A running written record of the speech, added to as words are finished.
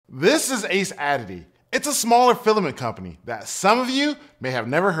This is Aceaddity. It's a smaller filament company that some of you may have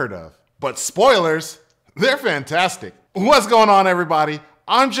never heard of. But spoilers, they're fantastic. What's going on, everybody?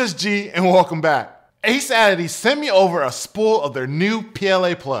 I'm Just G and welcome back. Aceaddity sent me over a spool of their new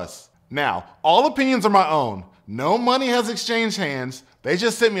PLA Plus. Now, all opinions are my own. No money has exchanged hands. They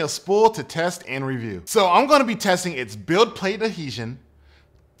just sent me a spool to test and review. So I'm gonna be testing its build plate adhesion,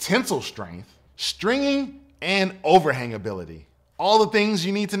 tensile strength, stringing, and overhang ability. All the things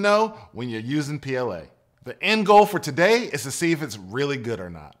you need to know when you're using PLA. The end goal for today is to see if it's really good or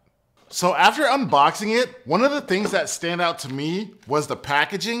not. So after unboxing it, one of the things that stand out to me was the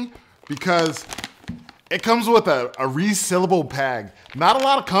packaging, because it comes with a resealable bag. Not a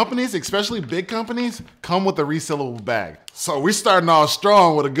lot of companies, especially big companies, come with a resealable bag. So we're starting off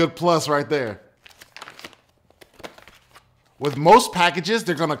strong with a good plus right there. With most packages,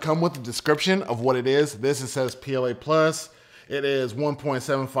 they're gonna come with a description of what it is. This, it says PLA Plus. It is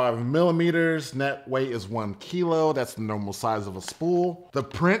 1.75 millimeters. Net weight is 1 kilo. That's the normal size of a spool. The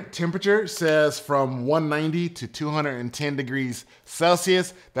print temperature says from 190 to 210 degrees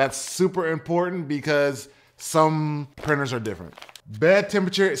Celsius. That's super important because some printers are different. Bed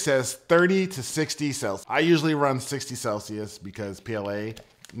temperature, it says 30 to 60 Celsius. I usually run 60 Celsius because PLA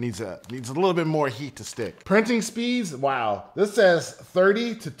needs a little bit more heat to stick. Printing speeds, wow. This says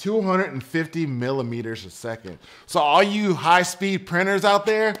 30 to 250 millimeters a second. So all you high-speed printers out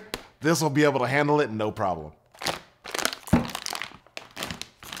there, this will be able to handle it no problem.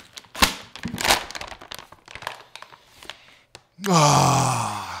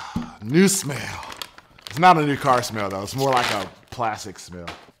 Ah, new smell. It's not a new car smell though. It's more like a plastic smell.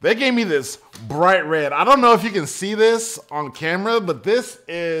 They gave me this bright red. I don't know if you can see this on camera, but this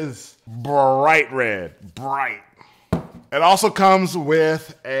is bright red, bright. It also comes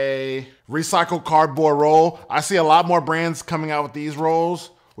with a recycled cardboard roll. I see a lot more brands coming out with these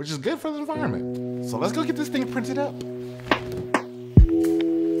rolls, which is good for the environment. So let's go get this thing printed up.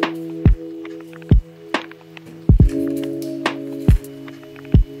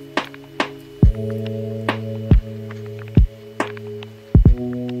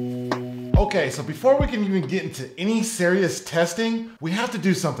 Okay, so before we can even get into any serious testing, we have to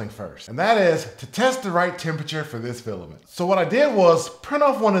do something first, and that is to test the right temperature for this filament. So what I did was print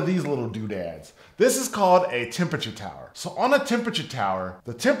off one of these little doodads. This is called a temperature tower. So on a temperature tower,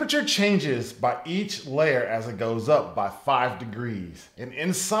 the temperature changes by each layer as it goes up by 5 degrees. And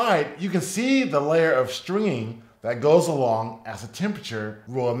inside, you can see the layer of stringing that goes along as the temperature,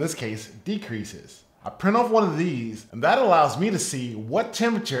 well in this case, decreases. I print off one of these, and that allows me to see what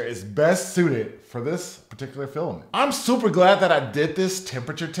temperature is best suited for this particular filament. I'm super glad that I did this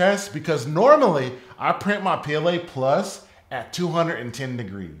temperature test because normally I print my PLA Plus at 210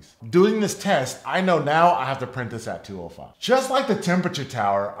 degrees. Doing this test, I know now I have to print this at 205. Just like the temperature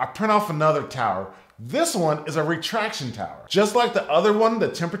tower, I print off another tower. This one is a retraction tower. Just like the other one, the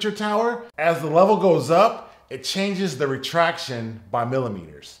temperature tower, as the level goes up, it changes the retraction by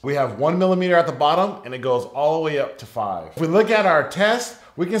millimeters. We have 1 millimeter at the bottom and it goes all the way up to 5. If we look at our test,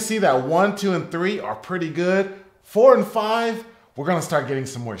 we can see that 1, 2, and 3 are pretty good. 4 and 5, we're gonna start getting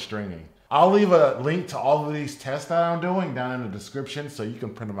some more stringing. I'll leave a link to all of these tests that I'm doing down in the description so you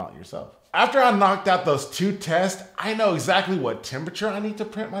can print them out yourself. After I knocked out those 2 tests, I know exactly what temperature I need to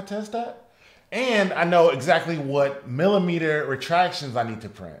print my test at. And I know exactly what millimeter retractions I need to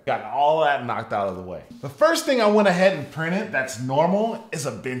print. Got all that knocked out of the way. The first thing I went ahead and printed that's normal is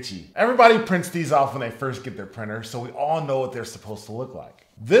a Benchy. Everybody prints these off when they first get their printer, so we all know what they're supposed to look like.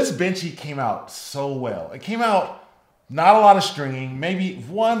 This Benchy came out so well. It came out not a lot of stringing, maybe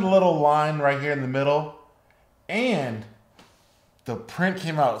one little line right here in the middle, and the print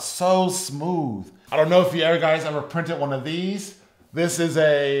came out so smooth. I don't know if you guys ever printed one of these. This is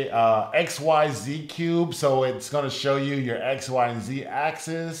a XYZ cube, so it's gonna show you your X, Y, and Z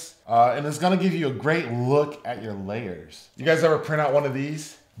axis, and it's gonna give you a great look at your layers. You guys ever print out one of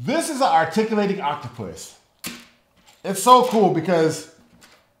these? This is an articulating octopus. It's so cool because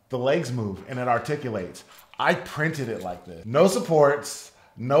the legs move and it articulates. I printed it like this. No supports,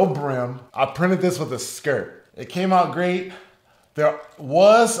 no brim. I printed this with a skirt. It came out great. There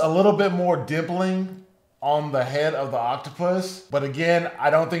was a little bit more dimpling on the head of the octopus, but again,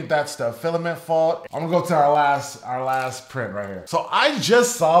 I don't think that's the filament fault. I'm gonna go to our last print right here. So I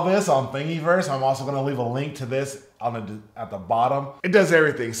just saw this on Thingiverse. I'm also gonna leave a link to this at the bottom. It does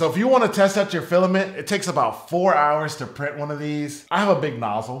everything. So if you wanna test out your filament, it takes about 4 hours to print one of these. I have a big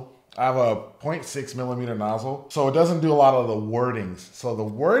nozzle. I have a 0.6 millimeter nozzle, so it doesn't do a lot of the wordings. So the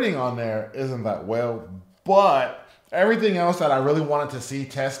wording on there isn't that well, but everything else that I really wanted to see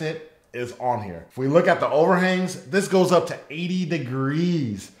tested is on here. If we look at the overhangs, this goes up to 80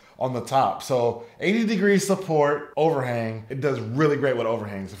 degrees. on the top. So 80 degree support, overhang. It does really great with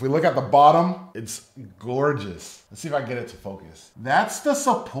overhangs. If we look at the bottom, it's gorgeous. Let's see if I can get it to focus. That's the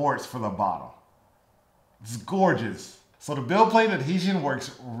supports for the bottom. It's gorgeous. So the build plate adhesion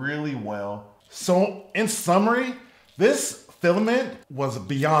works really well. So in summary, this filament was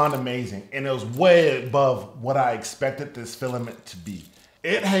beyond amazing, and it was way above what I expected this filament to be.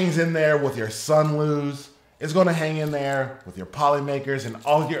 It hangs in there with your Sunloos. It's gonna hang in there with your Polymakers and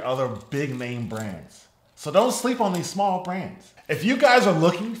all of your other big name brands. So don't sleep on these small brands. If you guys are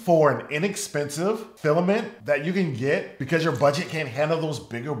looking for an inexpensive filament that you can get because your budget can't handle those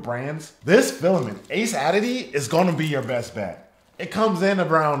bigger brands, this filament, Aceaddity, is gonna be your best bet. It comes in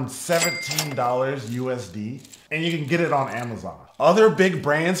around $17 USD, and you can get it on Amazon. Other big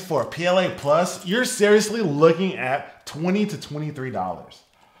brands for a PLA Plus, you're seriously looking at $20 to $23.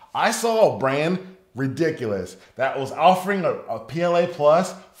 I saw a brand, ridiculous, that was offering a PLA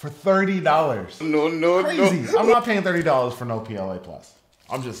Plus for $30. No, Crazy. I'm not paying $30 for no PLA Plus.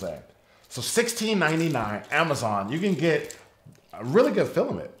 I'm just saying. So $16.99, Amazon, you can get a really good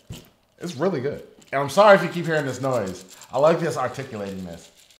filament. It's really good. And I'm sorry if you keep hearing this noise. I like just articulating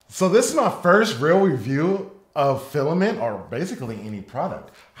this. So this is my first real review of filament, or basically any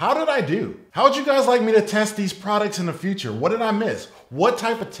product. How did I do? How would you guys like me to test these products in the future? What did I miss? What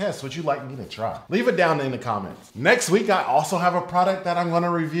type of tests would you like me to try? Leave it down in the comments. Next week, I also have a product that I'm gonna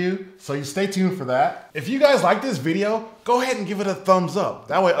review, so you stay tuned for that. If you guys like this video, go ahead and give it a thumbs up.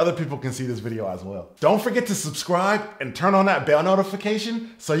 That way other people can see this video as well. Don't forget to subscribe and turn on that bell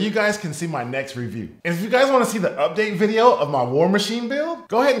notification so you guys can see my next review. And if you guys wanna see the update video of my War Machine build,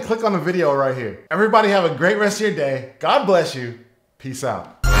 go ahead and click on the video right here. Everybody have a great rest of your day. God bless you. Peace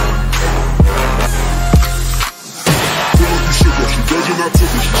out. She doesn't, I took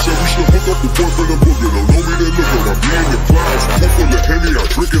it. She said we should hook up the boyfriend and boogie. Don't know me, they look at my being in clouds. Full full of Henny, I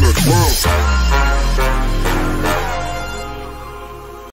drink and I drown.